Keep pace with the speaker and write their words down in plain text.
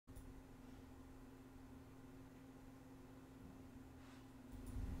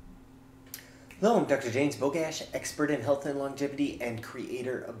Hello, I'm Dr. James Bogash, expert in health and longevity and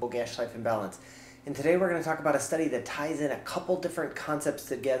creator of Bogash Life and Balance. And today we're going to talk about a study that ties in a couple different concepts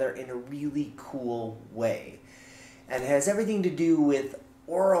together in a really cool way. And it has everything to do with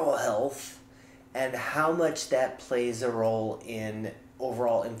oral health and how much that plays a role in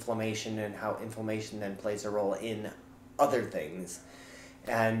overall inflammation and how inflammation then plays a role in other things.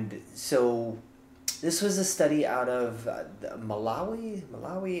 And so this was a study out of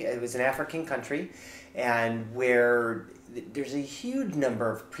Malawi. It was an African country, and where there's a huge number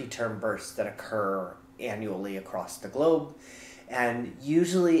of preterm births that occur annually across the globe, and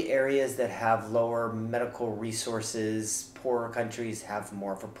usually areas that have lower medical resources, poorer countries have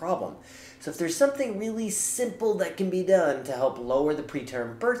more of a problem. So if there's something really simple that can be done to help lower the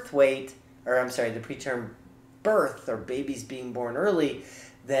preterm birth weight, the preterm birth or babies being born early,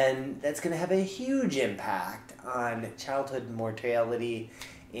 then that's going to have a huge impact on childhood mortality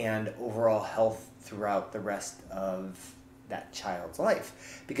and overall health throughout the rest of that child's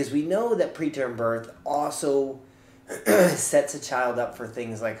life. Because we know that preterm birth also sets a child up for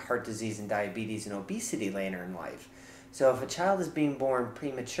things like heart disease and diabetes and obesity later in life. So if a child is being born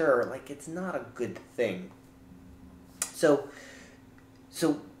premature, it's not a good thing. So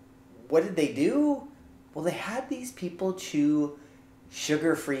what did they do? Well, they had these people chew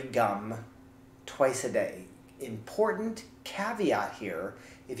sugar-free gum twice a day. Important caveat here,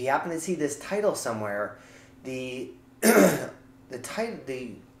 if you happen to see this title somewhere, the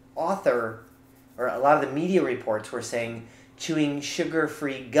author, or a lot of the media reports were saying chewing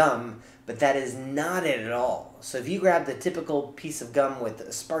sugar-free gum, but that is not it at all. So if you grab the typical piece of gum with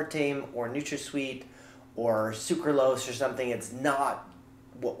aspartame or NutraSweet or sucralose or something, it's not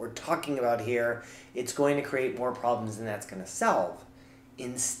what we're talking about here. It's going to create more problems than that's going to solve.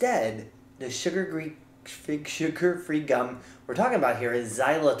 Instead, the sugar-free gum we're talking about here is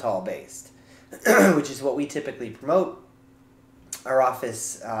xylitol based, which is what we typically promote. Our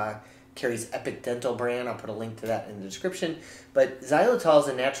office carries Epic Dental brand. I'll put a link to that in the description. But xylitol is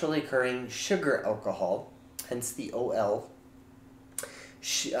a naturally occurring sugar alcohol, hence the OL.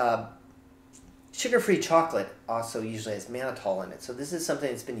 Sugar-free chocolate also usually has mannitol in it. So this is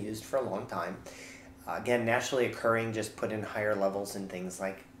something that's been used for a long time. Again, naturally occurring, just put in higher levels in things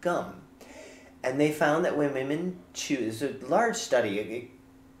like gum. And they found that when women chew, it's a large study, it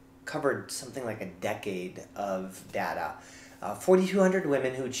covered something like a decade of data. 4,200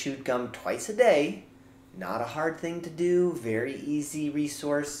 women who chewed gum twice a day, not a hard thing to do, very easy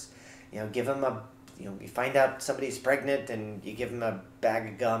resource. Give them you find out somebody's pregnant and you give them a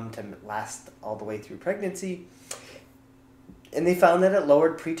bag of gum to last all the way through pregnancy. And they found that it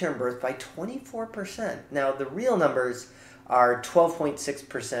lowered preterm birth by 24%. Now, the real numbers are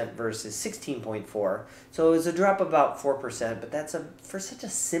 12.6% versus 16.4%. So it was a drop of about 4%, but that's for such a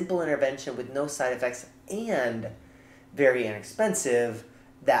simple intervention with no side effects and very inexpensive,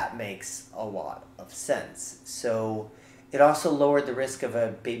 that makes a lot of sense. So it also lowered the risk of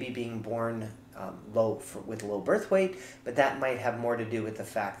a baby being born with low birth weight, but that might have more to do with the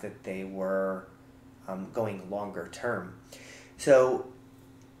fact that they were going longer term. So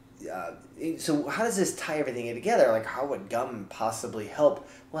how does this tie everything together? How would gum possibly help?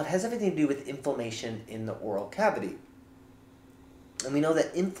 Well, it has everything to do with inflammation in the oral cavity. And we know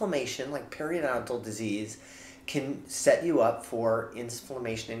that inflammation, like periodontal disease, can set you up for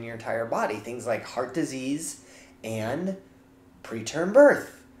inflammation in your entire body. Things like heart disease and preterm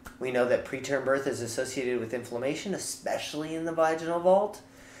birth. We know that preterm birth is associated with inflammation, especially in the vaginal vault.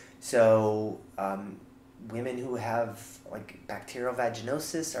 So women who have bacterial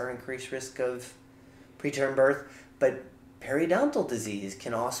vaginosis are increased risk of preterm birth, but periodontal disease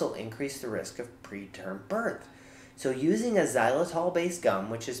can also increase the risk of preterm birth. So using a xylitol-based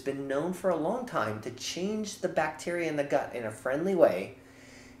gum, which has been known for a long time to change the bacteria in the gut in a friendly way,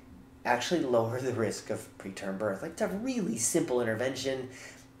 actually lower the risk of preterm birth. It's a really simple intervention.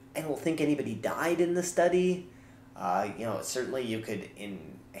 I don't think anybody died in the study. Certainly you could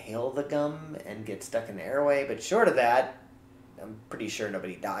inhale the gum and get stuck in the airway, but short of that, I'm pretty sure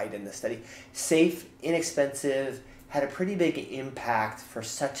nobody died in the study. Safe, inexpensive, had a pretty big impact for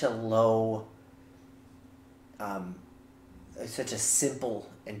such a low, such a simple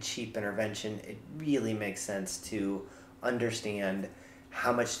and cheap intervention. It really makes sense to understand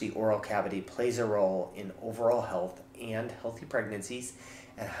how much the oral cavity plays a role in overall health and healthy pregnancies,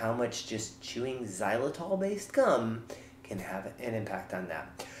 and how much just chewing xylitol-based gum can have an impact on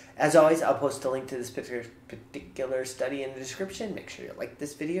that. As always, I'll post a link to this particular study in the description. Make sure you like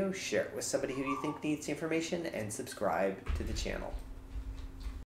this video, share it with somebody who you think needs the information, and subscribe to the channel.